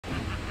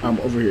I'm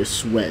over here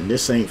sweating.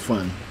 This ain't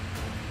fun.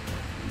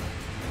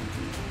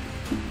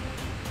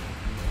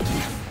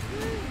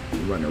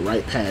 Running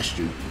right past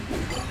you.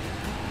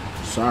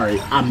 Sorry,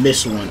 I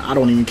missed one. I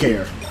don't even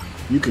care.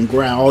 You can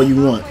growl all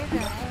you want.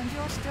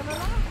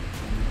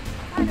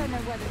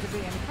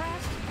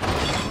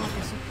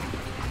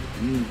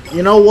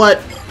 You know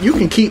what? You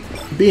can keep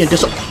being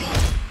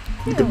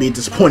You can be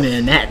disappointed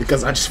in that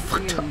because I just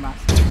fucked up.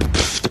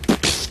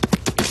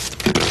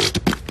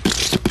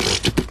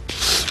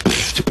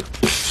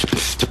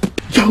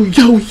 Yo,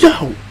 yo,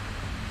 yo!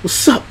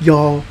 What's up,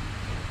 y'all?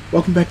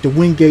 Welcome back to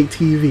Wingate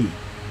TV.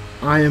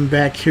 I am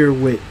back here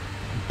with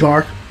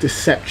Dark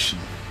Deception.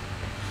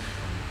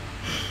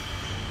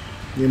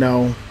 You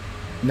know,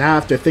 now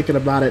after thinking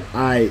about it,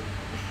 I'm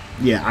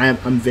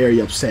very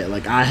upset.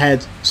 Like, I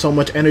had so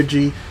much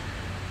energy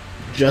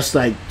just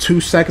like 2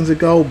 seconds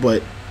ago,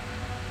 but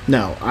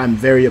no, I'm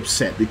very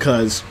upset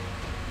because,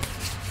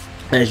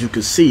 as you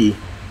can see,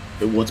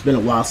 it's been a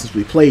while since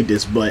we played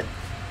this, but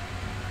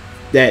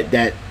that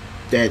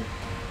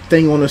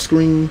thing on the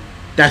screen,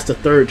 that's the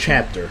third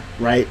chapter,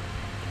 right?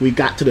 We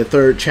got to the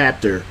third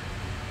chapter,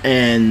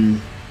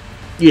 and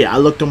yeah, I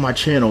looked on my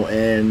channel,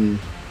 and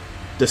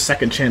the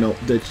second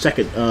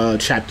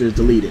chapter is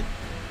deleted.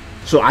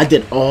 So I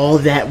did all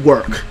that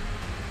work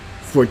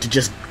for it to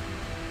just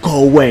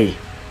go away.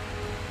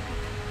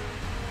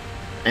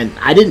 And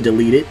I didn't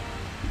delete it.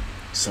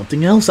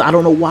 Something else, I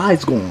don't know why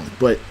it's gone,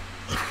 but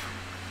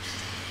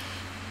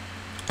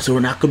so we're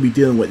not going to be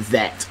dealing with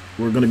that.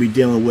 We're going to be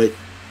dealing with,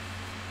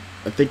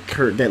 I think,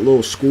 that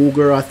little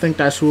schoolgirl. I think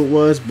that's who it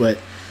was, but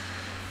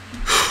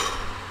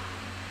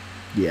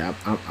yeah,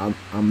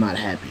 I'm not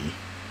happy.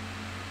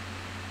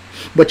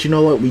 But you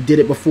know what? We did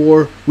it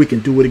before. We can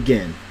do it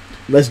again.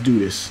 Let's do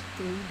this.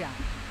 3 down.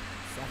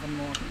 7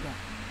 more to go.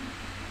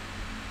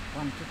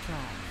 1 to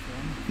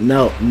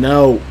try.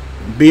 No.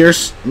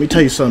 Bierce, let me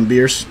tell you something,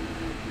 Bierce.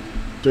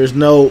 There's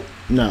no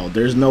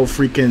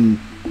freaking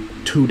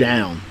 2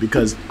 down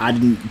because I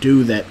didn't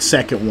do that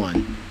second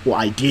one. Well,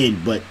 I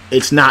did, but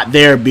it's not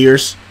there,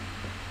 Bierce.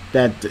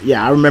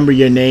 Yeah, I remember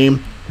your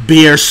name,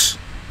 Bierce.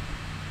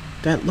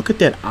 Look at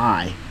that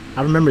eye.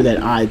 I remember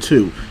that eye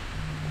too.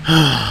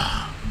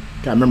 Gotta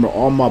remember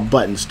all my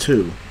buttons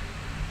too.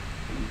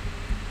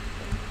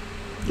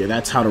 Yeah,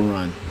 that's how to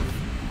run.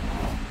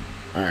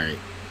 Alright.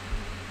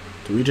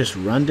 Do we just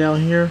run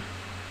down here?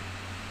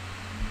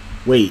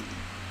 Wait.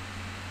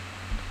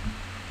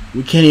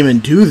 We can't even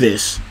do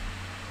this.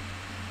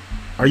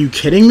 Are you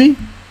kidding me?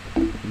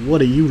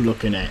 What are you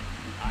looking at?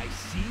 I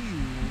see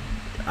you.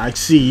 I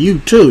see you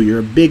too.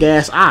 You're a big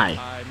ass eye.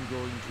 I'm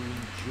going to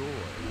enjoy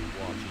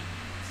watching you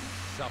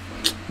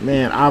suffer.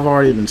 Man, I've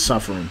already been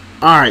suffering.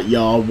 Alright,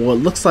 y'all. Well, it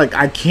looks like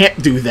I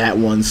can't do that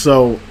one,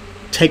 so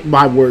take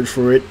my word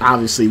for it.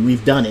 Obviously,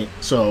 we've done it,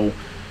 so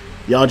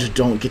y'all just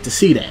don't get to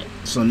see that.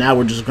 So now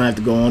we're just going to have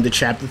to go on to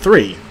chapter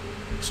 3.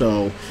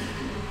 So,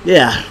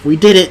 yeah, we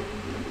did it,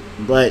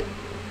 but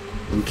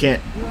we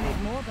can't. You'll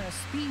need more than a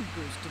speed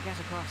boost to get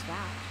across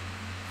that.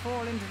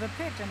 Fall into the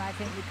pit, and I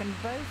think we can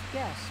both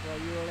guess where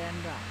you'll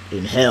end up.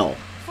 In hell.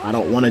 I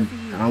don't want to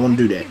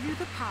do that. Give you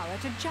the power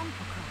to jump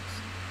across.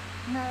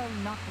 No,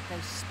 not with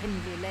those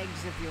spindly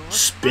legs of yours.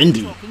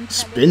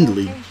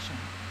 Spindly.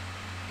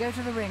 Go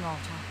to the ring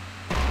altar.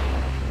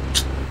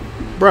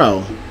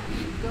 Bro.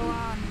 Go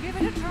on, give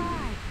it a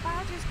try.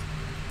 I'll just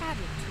add it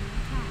to your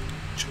tab.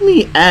 What you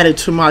mean add it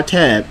to my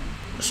tab?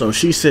 So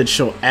she said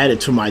she'll add it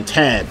to my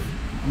tab.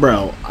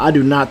 Bro, I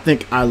do not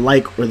think I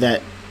like where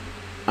that.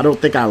 I don't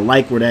think I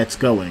like where that's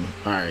going.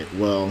 Alright,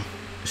 well,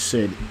 it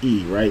said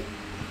E, right?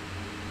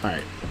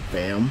 Alright,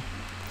 bam.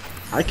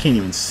 I can't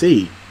even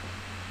see.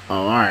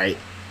 Oh, alright.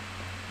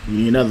 We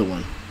need another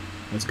one.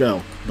 Let's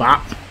go.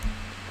 Bop.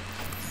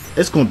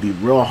 It's going to be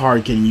real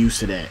hard getting used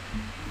to that.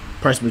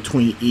 Press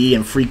between E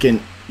and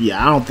freaking.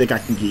 Yeah, I don't think I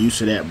can get used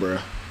to that, bro.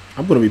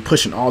 I'm going to be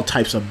pushing all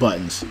types of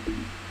buttons.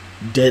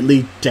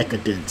 Deadly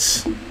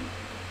Decadence.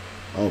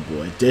 Oh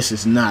boy, this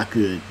is not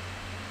good.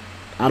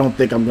 I don't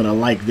think I'm going to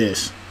like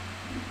this.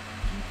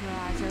 Keep your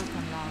eyes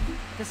open, love.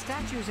 The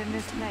statues in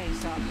this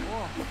place are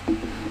awful.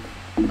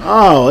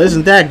 Oh,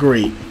 isn't that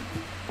great?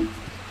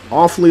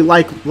 Awfully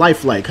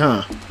lifelike,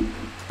 huh?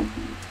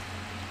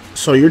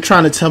 So you're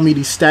trying to tell me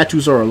these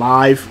statues are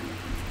alive?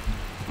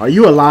 Are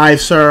you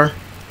alive, sir?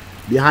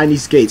 Behind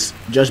these gates,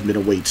 judgment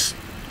awaits.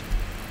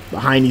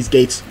 Behind these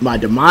gates, my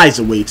demise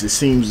awaits. It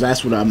seems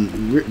that's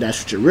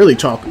what you're really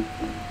talking.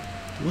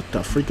 What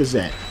the freak is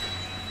that?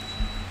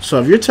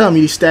 So if you're telling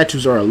me these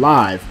statues are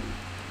alive,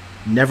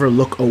 never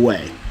look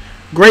away.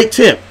 Great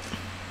tip.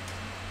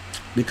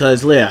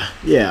 Because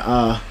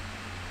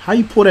how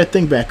you pull that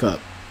thing back up?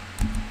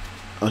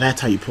 Oh,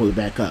 that's how you pull it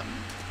back up.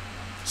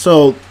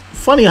 So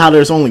funny how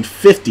there's only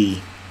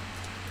 50.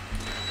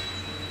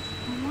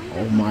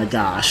 Oh my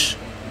gosh.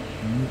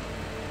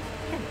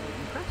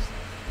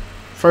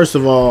 First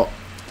of all,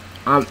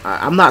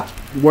 I'm not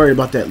worried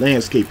about that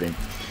landscaping.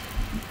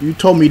 You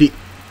told me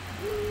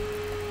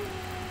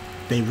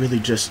they really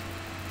just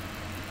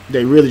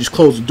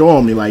closed the door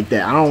on me like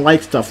that. I don't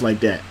like stuff like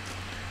that.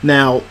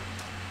 Now,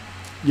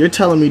 you're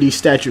telling me these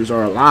statues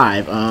are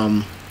alive.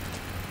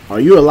 Are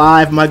you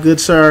alive, my good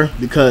sir?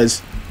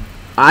 Because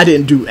I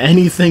didn't do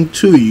anything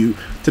to you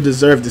to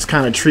deserve this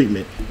kind of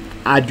treatment.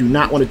 I do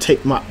not want to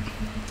take my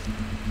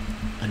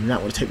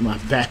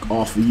back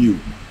off of you.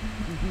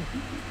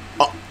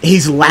 Oh,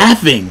 he's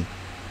laughing.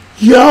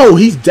 Yo,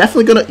 he's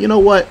definitely gonna. You know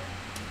what?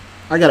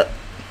 I gotta.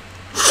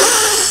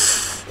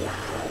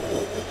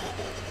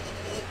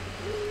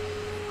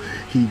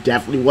 He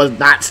definitely was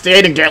not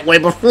standing that way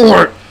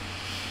before.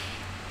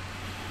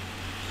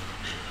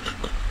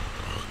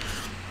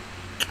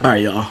 All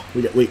right, y'all.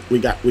 We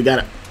got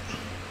it.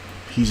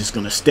 He's just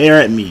gonna stare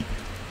at me.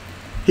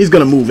 He's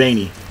gonna move, ain't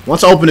he?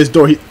 Once I open this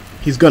door,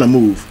 he's gonna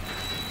move.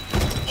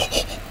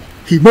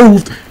 He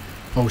moved.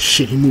 Oh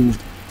shit, he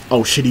moved.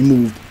 Oh shit, he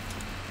moved.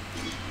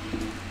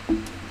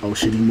 Oh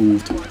shit, he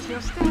moved. Watch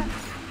your steps.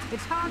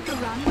 It's hard to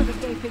run with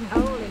a gaping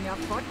hole in your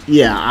foot.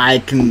 Yeah, I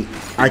can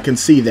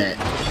see that.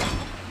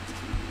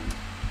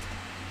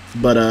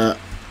 But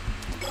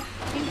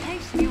In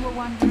case you were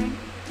wondering,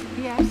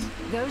 yes,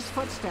 those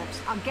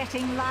footsteps are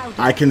getting louder.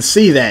 I can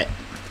see that.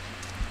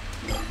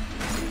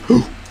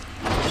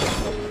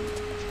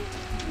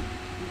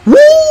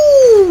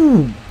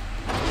 Woo!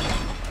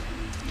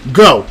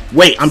 Go.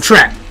 Wait, I'm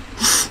trapped.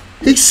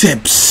 He said,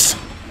 psst.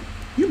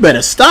 You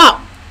better stop.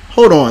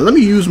 Hold on. Let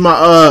me use my,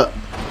 I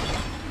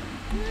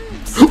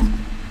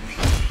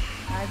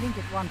think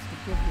it wants to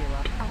give you a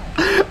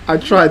hug. I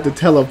tried to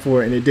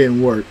teleport and it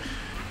didn't work.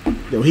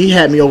 Yo, he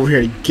had me over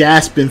here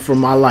gasping for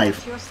my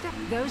life.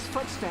 Those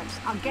footsteps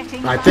are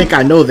getting I think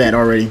I know that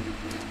already.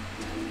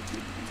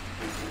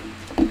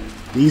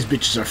 These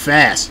bitches are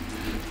fast.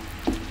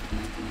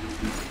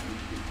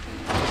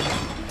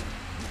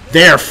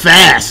 They're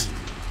fast.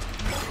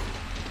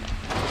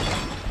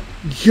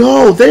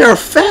 Yo, they are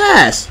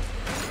fast.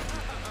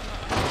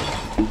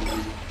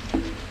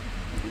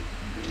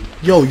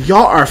 Yo,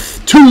 y'all are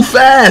too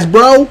fast,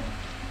 bro.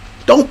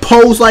 Don't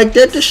pose like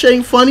that. This shit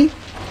ain't funny.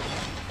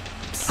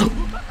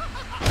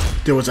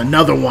 There was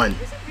another one.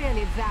 Is it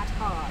really that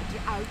hard to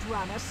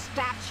outrun a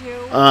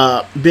statue?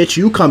 Bitch,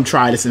 you come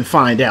try this and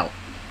find out.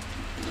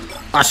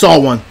 I saw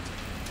one.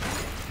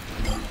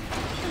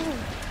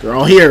 They're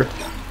all here.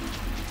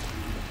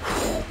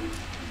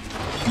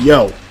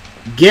 Yo,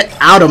 get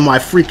out of my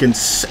freaking...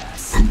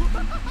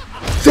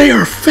 They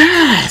are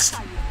fast!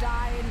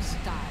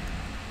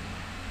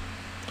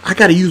 I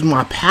gotta use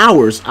my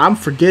powers. I'm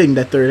forgetting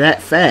that they're that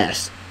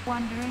fast.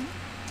 Wondering?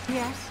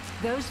 Yes,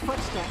 those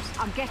footsteps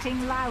are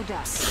getting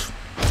louder.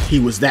 He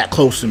was that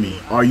close to me.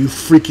 Are you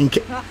freaking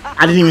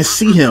I didn't even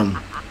see him.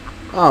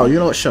 Oh, you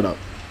know what? Shut up.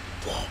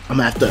 I'm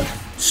gonna have to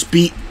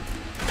speed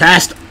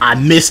past. I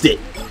missed it.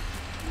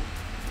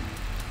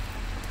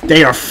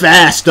 They are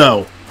fast,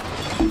 though.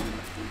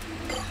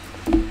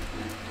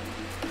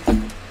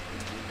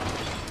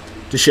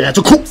 This shit has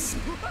to cool.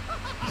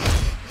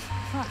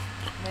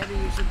 Maybe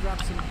you should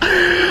drop some.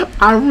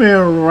 I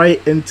ran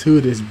right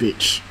into this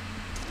bitch.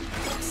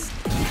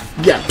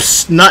 Yeah,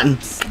 psst, nothing.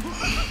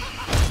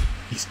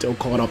 He's still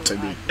caught up to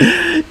me.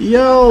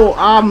 Yo,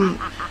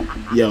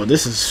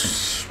 this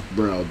is,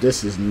 bro,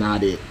 this is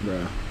not it,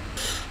 bro.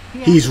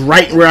 He's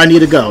right where I need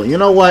to go. You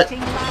know what?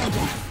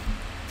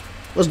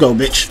 Let's go,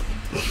 bitch.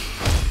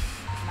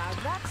 Now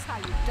that's how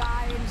you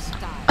die in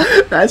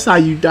style. That's how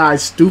you die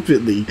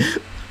stupidly.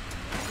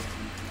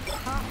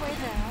 Halfway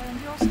there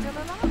and you're still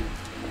alive.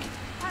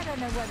 I don't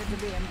know whether to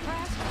be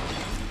impressed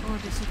or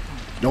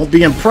disappointed. Don't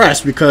be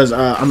impressed because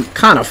I'm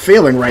kind of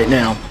failing right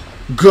now.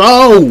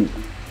 Go!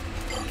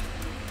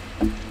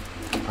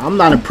 I'm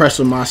not impressed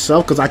with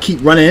myself because I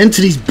keep running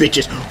into these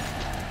bitches.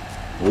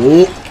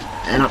 Oh,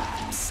 and I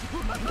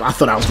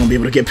thought I was going to be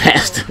able to get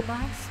past them.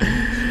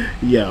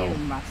 Yo. You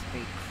must be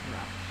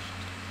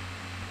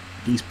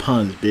crushed. These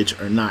puns, bitch,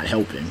 are not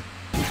helping.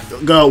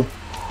 Go.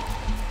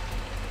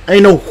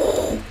 Ain't no...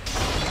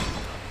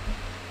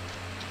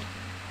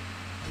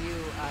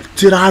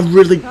 Did I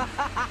really...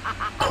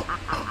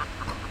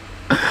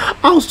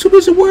 I was too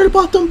busy worried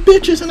about them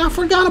bitches and I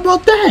forgot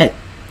about that.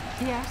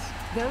 Yes,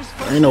 those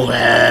Ain't no...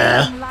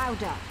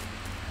 louder.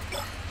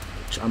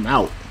 I'm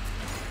out.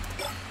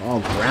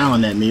 All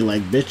growling at me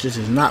like, bitch, this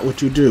is not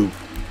what you do.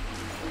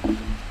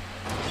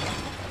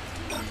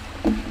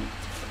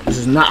 This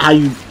is not how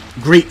you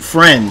greet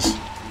friends.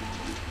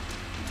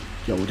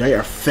 Yo, they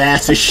are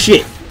fast as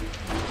shit.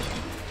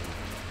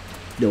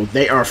 Yo,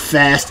 they are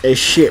fast as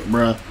shit,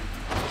 bruh.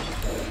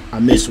 I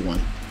missed one.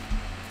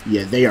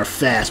 Yeah, they are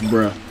fast,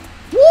 bruh.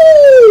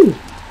 Woo!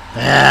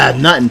 Ah,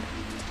 nothing.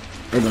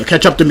 They're gonna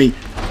catch up to me.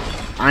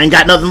 I ain't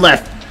got nothing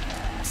left.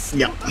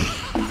 Yep.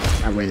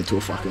 I ran into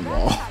a fucking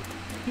wall.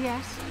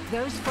 Yes,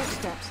 those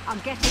footsteps are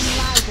getting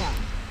louder.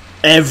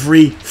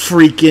 Every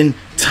freaking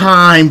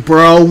time,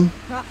 bro.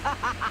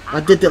 I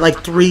did that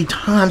like 3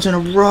 times in a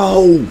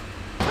row.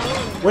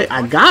 Wait,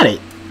 I got it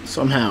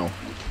somehow.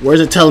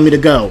 Where's it telling me to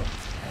go?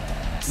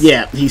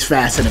 Yeah, he's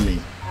faster than me.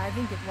 I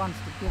think it wants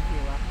to give you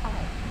a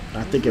hug.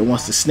 I think it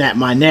wants to snap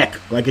my neck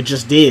like it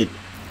just did.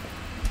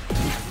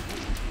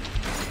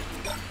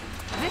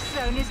 This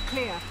zone is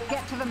clear.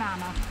 Get to the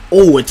manor.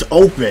 Oh, it's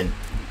open.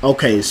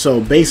 Okay,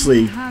 so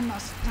basically, How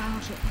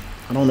nostalgic.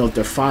 I don't know if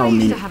they're following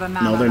me. used to have a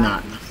man No, they're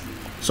like not. this.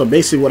 So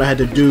basically what I had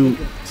to do...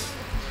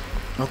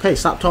 Okay,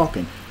 stop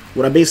talking.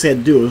 What I basically had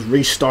to do was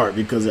restart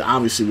because it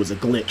obviously was a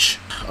glitch.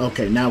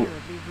 Okay, now...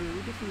 Terribly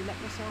rude if you let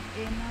yourself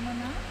in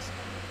unannounced.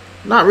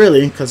 Not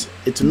really, because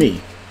it's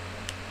me.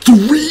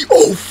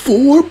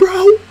 304,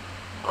 bro?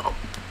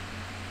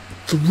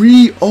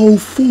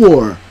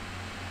 304.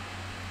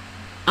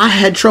 I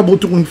had trouble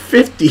doing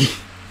 50.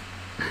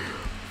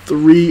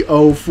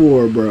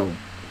 304, bro.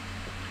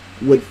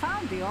 With...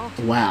 Found the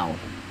altar. Wow.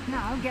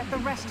 Now get the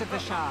rest of the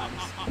shards.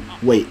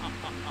 Wait.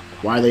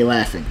 Why are they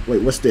laughing?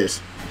 Wait, what's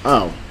this?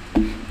 Oh.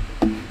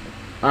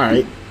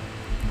 Alright.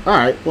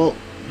 Alright, well...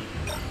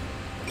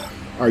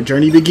 Our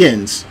journey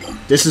begins.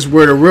 This is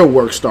where the real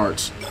work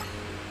starts.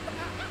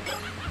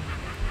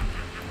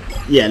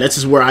 Yeah, this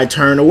is where I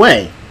turn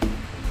away.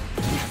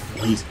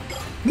 He's...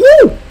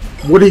 Woo!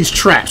 What are these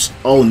traps?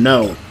 Oh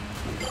no.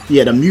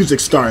 Yeah, the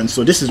music's starting,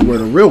 so this is where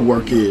the real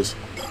work is.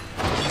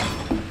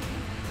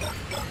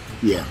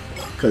 Yeah,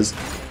 because...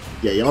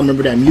 Yeah, y'all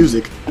remember that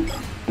music.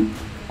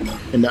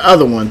 And the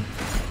other one.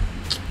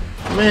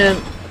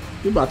 Man,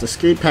 we about to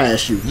skate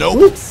past you. Nope.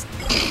 Whoops.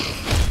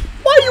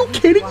 Why are you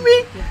kidding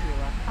me?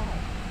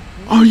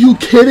 Are you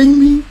kidding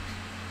me?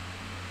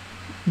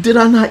 Did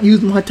I not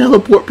use my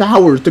teleport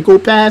powers to go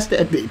past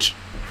that bitch?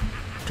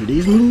 Do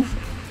these move?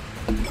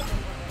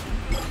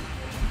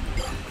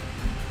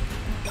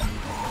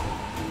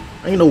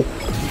 Ain't no...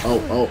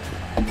 Oh.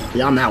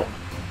 Yeah, I'm out.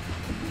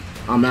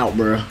 I'm out,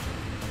 bruh.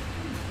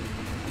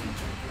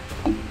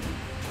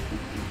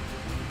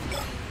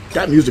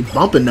 That music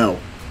bumping though.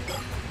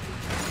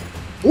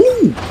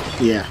 Ooh!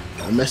 Yeah,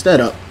 I messed that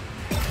up.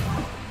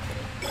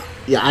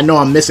 Yeah, I know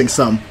I'm missing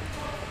some.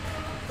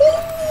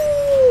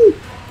 Ooh!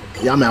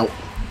 Yeah, I'm out.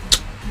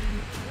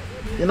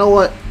 You know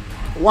what?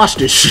 Watch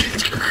this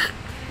shit.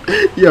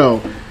 Yo,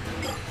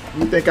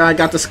 you think I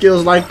got the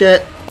skills like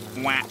that?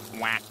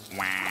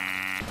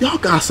 Y'all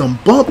got some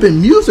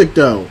bumping music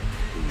though.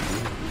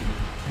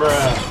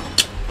 Bruh.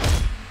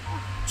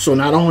 So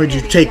not only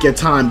did you take your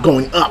time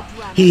going up,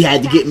 he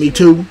had to get me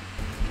too.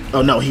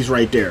 Oh no, he's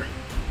right there.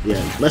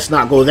 Yeah, let's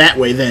not go that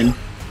way then.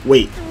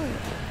 Wait.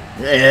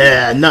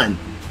 Yeah, nothing.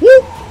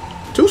 Woo!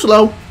 Too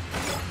slow.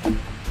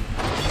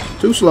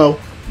 Too slow.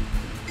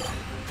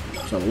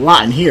 There's a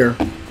lot in here.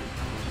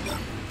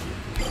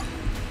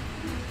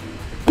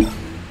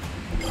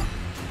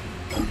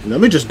 Let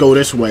me just go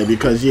this way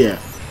because, yeah.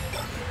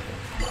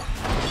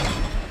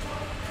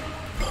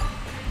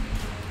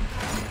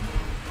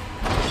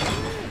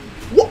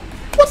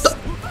 What the?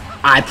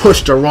 I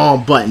pushed the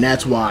wrong button,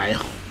 that's why.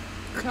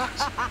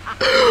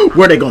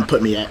 Where they gonna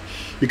put me at?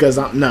 Because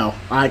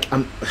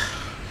I'm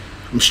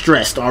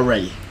stressed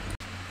already.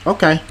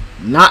 Okay,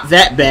 not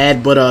that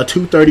bad, but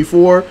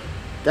 234,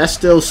 that's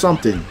still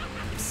something.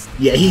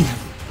 Yeah,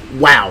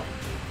 wow.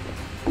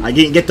 I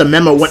didn't get the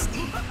memo. What?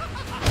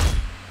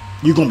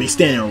 You gonna be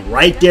standing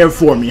right there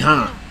for me,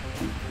 huh?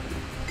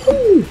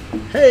 Ooh,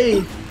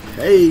 hey.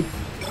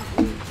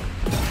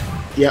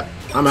 Yep,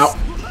 I'm out.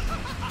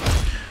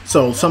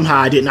 So somehow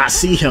I did not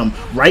see him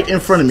right in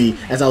front of me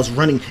as I was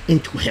running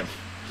into him.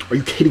 Are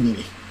you kidding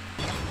me?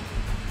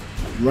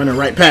 Running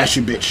right past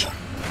you, bitch.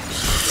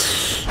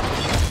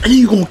 And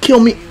you gonna kill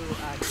me?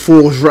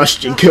 Fools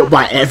rushed and killed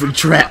by every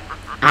trap.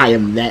 I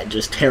am that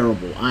just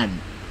terrible. I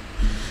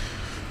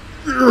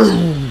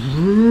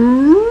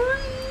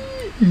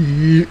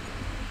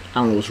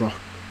don't know what's wrong.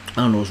 I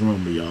don't know what's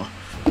wrong with y'all.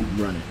 I'm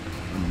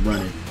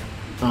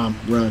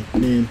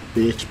running,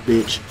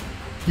 bitch.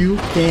 You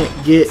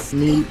can't get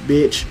me,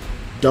 bitch.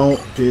 Don't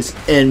piss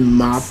in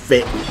my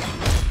face. Now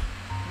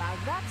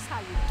that's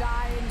how you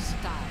die in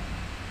style.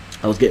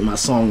 I was getting my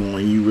song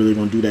on. You really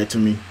gonna do that to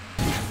me?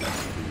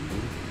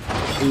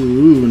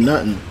 Ooh,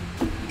 nothing.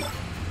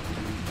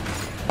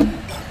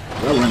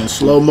 Y'all running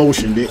slow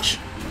motion, bitch.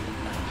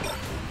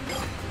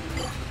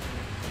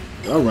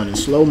 Y'all running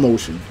slow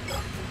motion.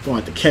 Gonna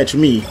have to catch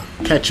me.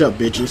 Catch up,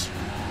 bitches.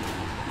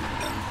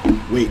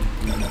 Wait.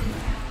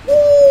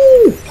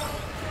 Woo!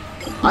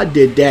 I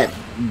did that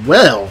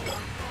well.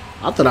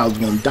 I thought I was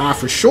gonna die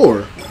for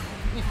sure.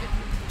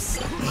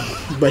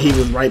 But he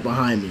was right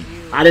behind me.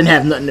 I didn't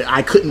have nothing.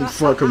 I couldn't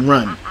fucking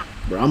run.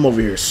 Bro, I'm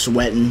over here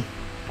sweating.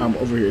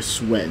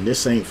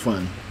 This ain't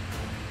fun.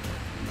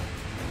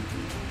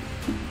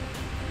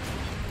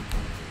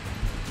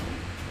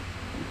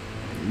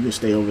 You can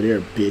stay over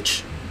there,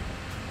 bitch.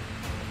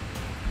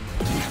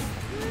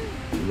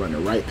 I'm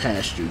running right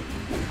past you.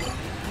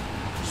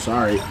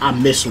 Sorry, I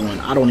missed one.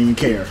 I don't even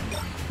care.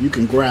 You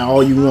can growl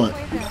all you want.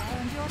 Halfway there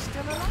and you're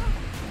still alive.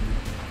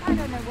 I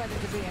don't know whether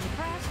to be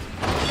impressed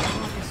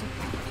or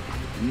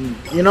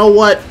disappointed. You know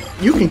what?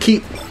 You can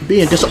keep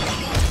being disappointed.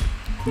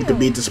 You can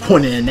be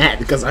disappointed in that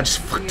because I just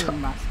fucked You up.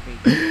 must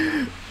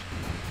be.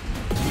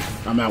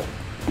 I'm out.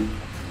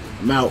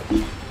 I'm out.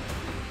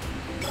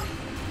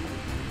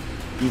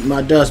 Eat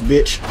my dust,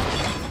 bitch.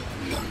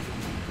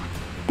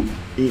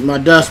 Eat my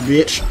dust,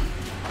 bitch.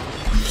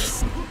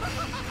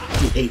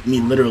 He ate me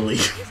literally.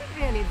 Is it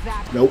really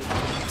that? Nope.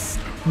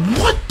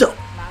 What the?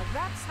 Now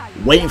that's how you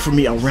waiting for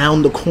me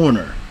around the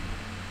corner.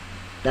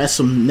 That's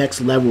some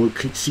next level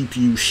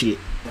CPU shit.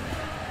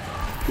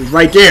 He's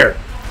right there.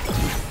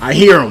 I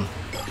hear him.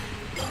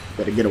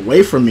 Better get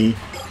away from me.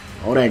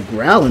 All that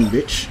growling,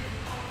 bitch.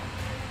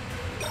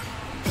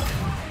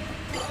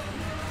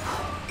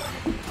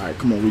 Alright,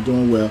 come on. We're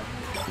doing well.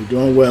 We're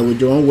doing well. We're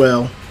doing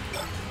well.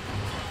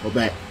 Go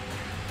back.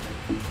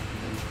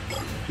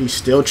 He's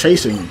still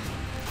chasing me.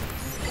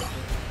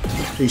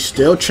 He's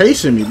still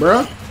chasing me,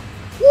 bruh.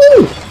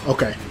 Woo!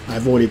 Okay, I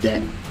avoided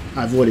that.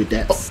 I avoided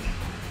that. Oh.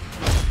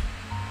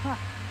 Huh.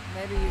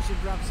 Maybe you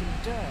should rub some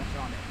dirt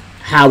on it.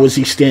 How was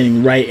he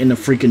standing right in the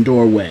freaking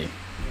doorway?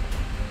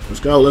 Let's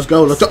go, let's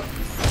go, let's go. You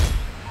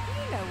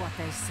know what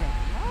they say,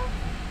 no?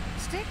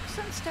 Sticks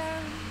and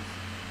stones.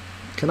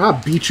 Can I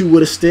beat you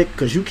with a stick?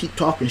 Because you keep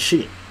talking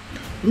shit.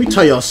 Let me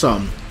tell y'all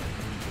something.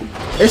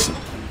 It's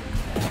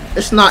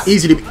not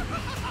easy to be...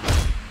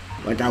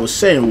 Like I was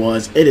saying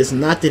it is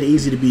not that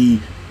easy to be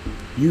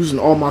using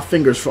all my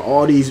fingers for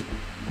all these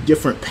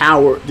different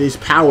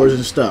powers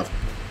and stuff.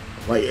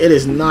 Like, it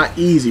is not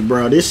easy,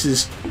 bro. This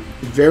is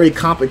very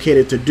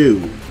complicated to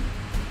do.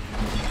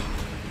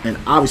 And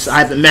obviously I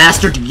haven't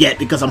mastered it yet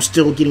because I'm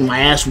still getting my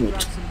ass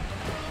whooped.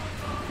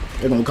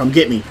 They're gonna come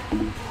get me.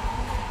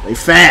 They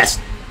fast.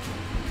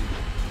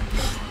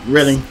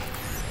 Really?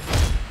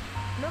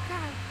 Look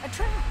out, a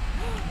trap.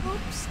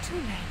 Oops, too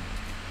late.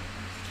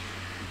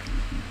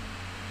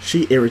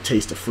 She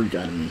irritates the freak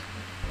out of me.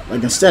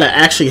 Like, instead of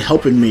actually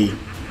helping me,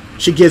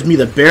 she gives me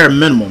the bare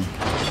minimum.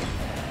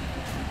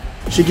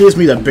 She gives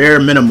me the bare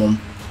minimum,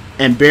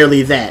 and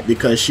barely that,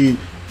 because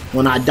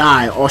when I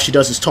die, all she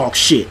does is talk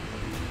shit.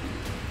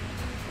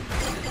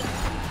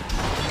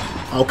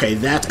 Okay,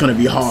 that's gonna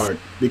be hard.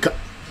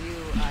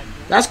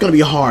 That's gonna be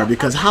hard,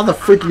 because how the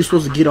freak are you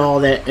supposed to get all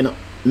that in a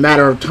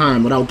matter of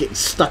time without getting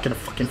stuck in a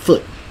fucking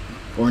foot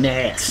or an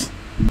ass?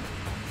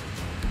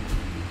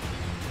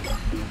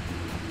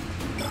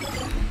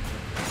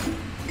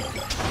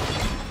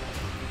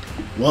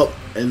 Well,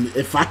 and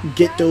if I can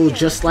get those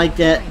just like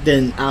that,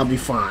 then I'll be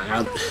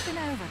fine.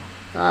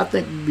 I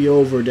think we'll be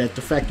over that.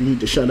 The fact you need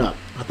to shut up.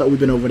 I thought we've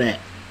been over that.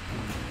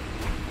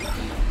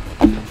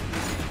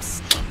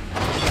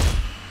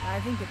 I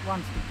think it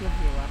wants to give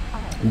you a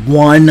hug.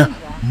 One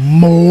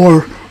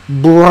more,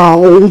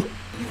 bro. You've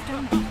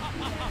done it.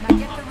 Now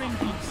get the ring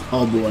piece.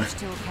 Oh boy. You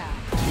still can.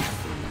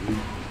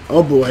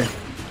 Oh boy.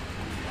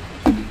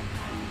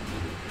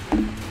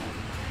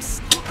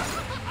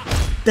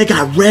 They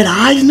got red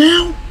eyes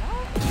now?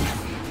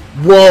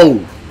 Whoa.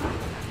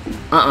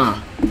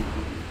 I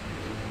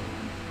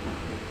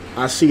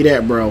see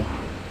that, bro.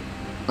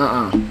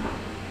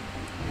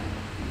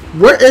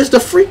 Where is the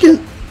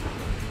freaking...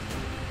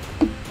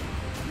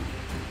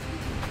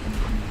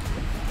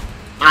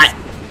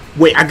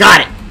 Wait, I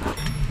got it.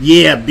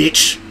 Yeah,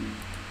 bitch.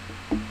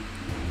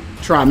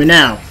 Try me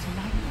now.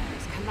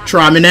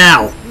 Try me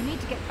now.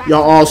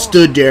 Y'all all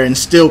stood there and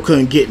still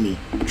couldn't get me.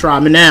 Try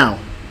me now.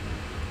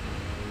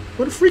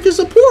 Where the freak is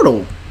the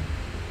portal?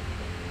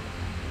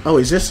 Oh,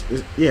 is this...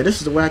 Yeah, this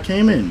is the way I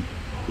came in.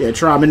 Yeah,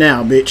 try me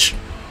now, bitch.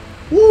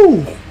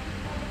 Woo!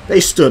 They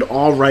stood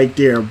all right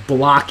there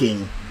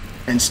blocking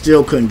and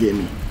still couldn't get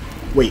me.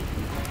 Wait,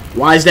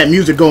 why is that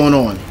music going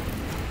on?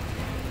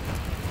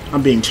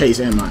 I'm being chased,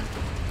 am I?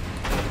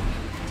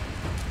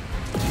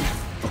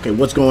 Okay,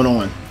 what's going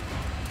on?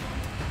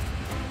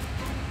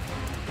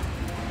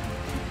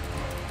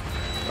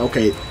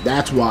 Okay,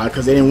 that's why,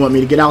 because they didn't want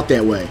me to get out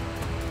that way.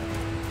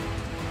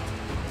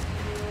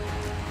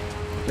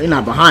 They're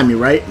not behind me,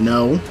 right?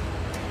 No.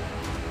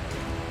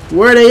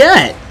 Where are they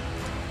at?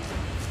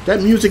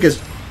 That music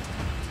is...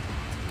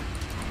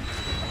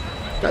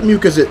 That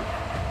music is...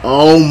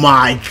 Oh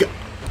my god.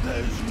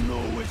 There's no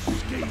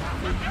escape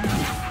from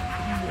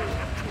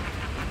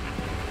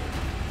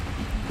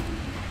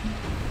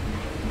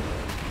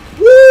you.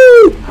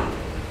 Woo!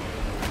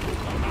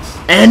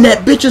 And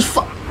that bitch is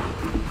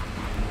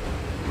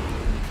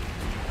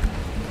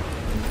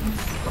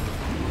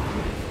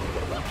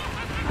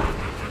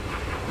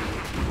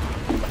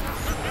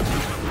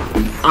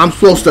I'm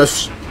supposed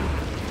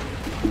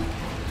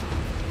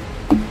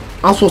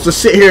to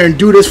sit here and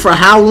do this for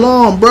how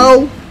long,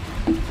 bro?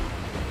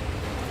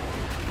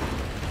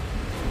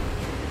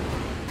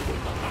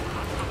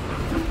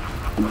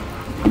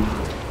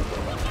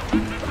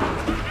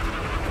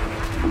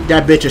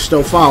 That bitch is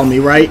still following me,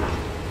 right?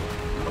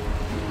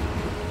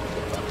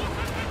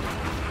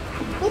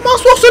 What am I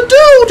supposed to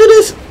do to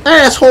this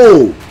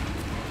asshole?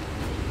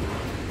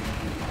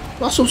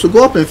 Am I supposed to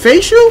go up and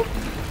face you?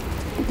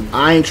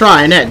 I ain't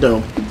trying that,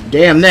 though.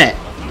 Damn that.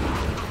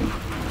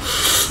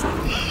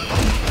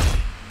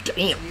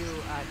 Damn.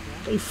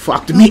 They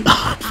fucked me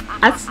up.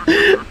 That's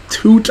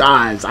 2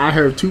 times. I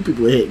heard 2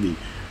 people hit me.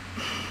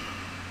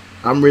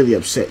 I'm really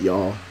upset,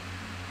 y'all.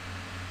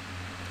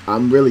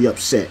 I'm really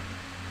upset.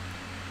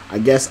 I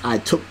guess I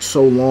took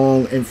so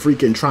long in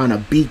freaking trying to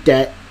beat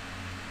that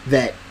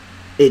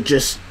it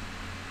just...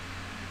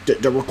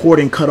 The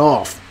recording cut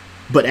off.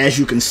 But as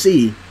you can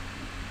see,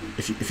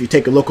 if you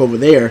take a look over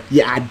there,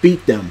 yeah, I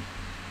beat them.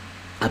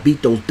 I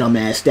beat those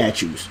dumbass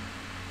statues.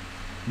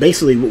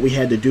 basically what we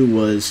had to do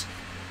was,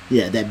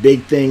 yeah, that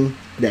big thing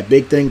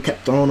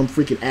kept throwing them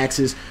freaking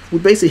axes. We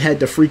basically had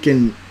to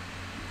freaking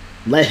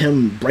let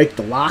him break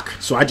the lock,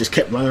 so I just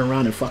kept running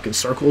around in fucking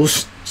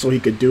circles so he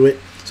could do it,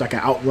 so I could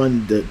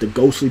outrun the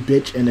ghostly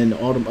bitch and then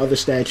all them other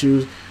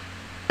statues.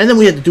 And then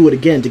we had to do it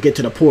again to get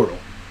to the portal.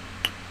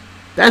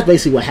 That's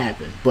basically what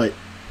happened. But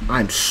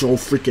I'm so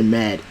freaking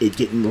mad it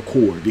didn't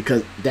record,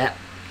 because that,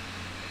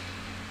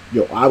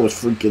 yo, I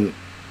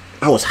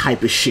was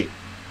hype as shit,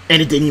 and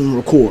it didn't even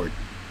record.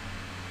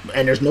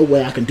 And there's no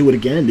way I can do it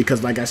again,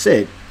 because like I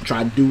said,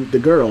 try to do the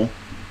girl,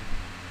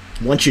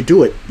 once you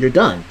do it, you're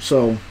done.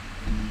 So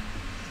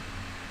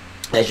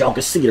as y'all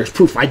can see, there's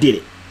proof I did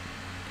it.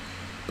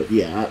 But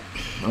yeah,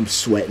 I'm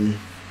sweating,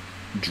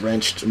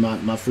 drenched, my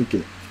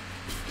freaking,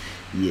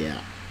 yeah.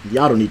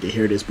 Y'all don't need to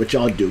hear this, but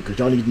y'all do, because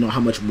y'all need to know how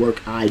much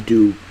work I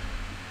do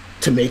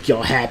to make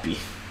y'all happy.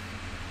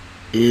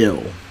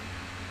 Ew.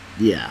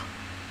 Yeah.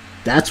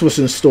 That's what's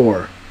in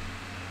store.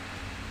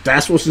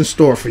 That's what's in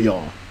store for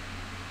y'all.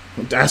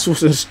 That's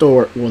what's in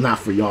store. Well, not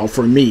for y'all,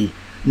 for me,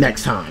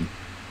 next time.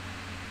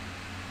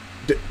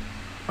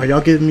 Are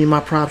y'all giving me my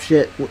props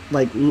yet?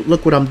 Like,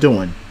 look what I'm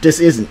doing. This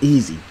isn't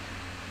easy.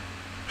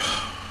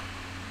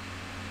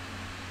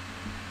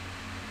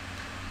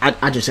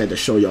 I just had to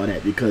show y'all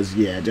that, because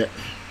yeah,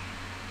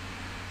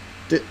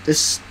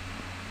 this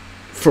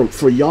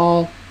for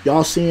y'all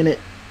seeing it,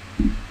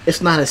 it's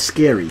not as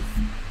scary,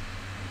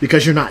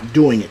 because you're not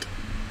doing it.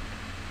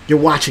 You're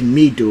watching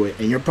me do it,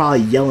 and you're probably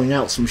yelling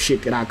out some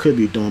shit that I could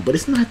be doing, but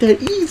it's not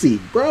that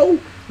easy, bro.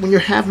 When you're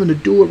having to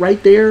do it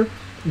right there,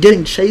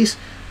 getting chased,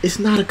 it's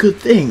not a good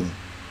thing.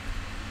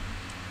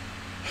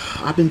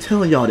 I've been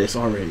telling y'all this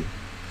already.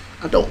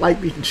 I don't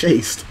like being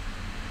chased.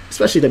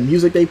 Especially the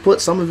music they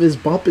put. Some of it's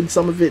bumping,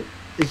 some of it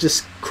is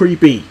just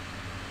creepy.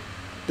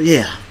 But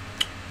yeah,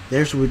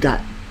 there's what we got.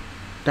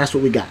 That's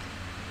what we got.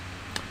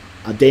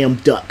 A damn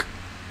duck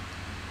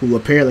who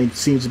apparently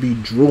seems to be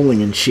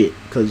drooling and shit,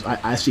 because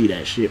I see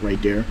that shit right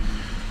there.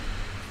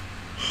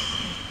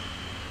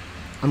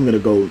 I'm gonna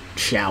go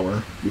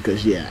shower,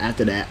 because yeah,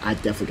 after that I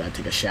definitely gotta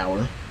take a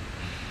shower.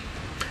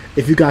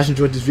 If you guys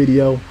enjoyed this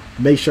video,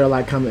 make sure to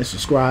like, comment, and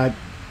subscribe,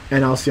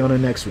 and I'll see you on the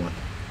next one.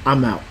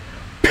 I'm out.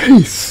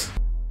 Peace.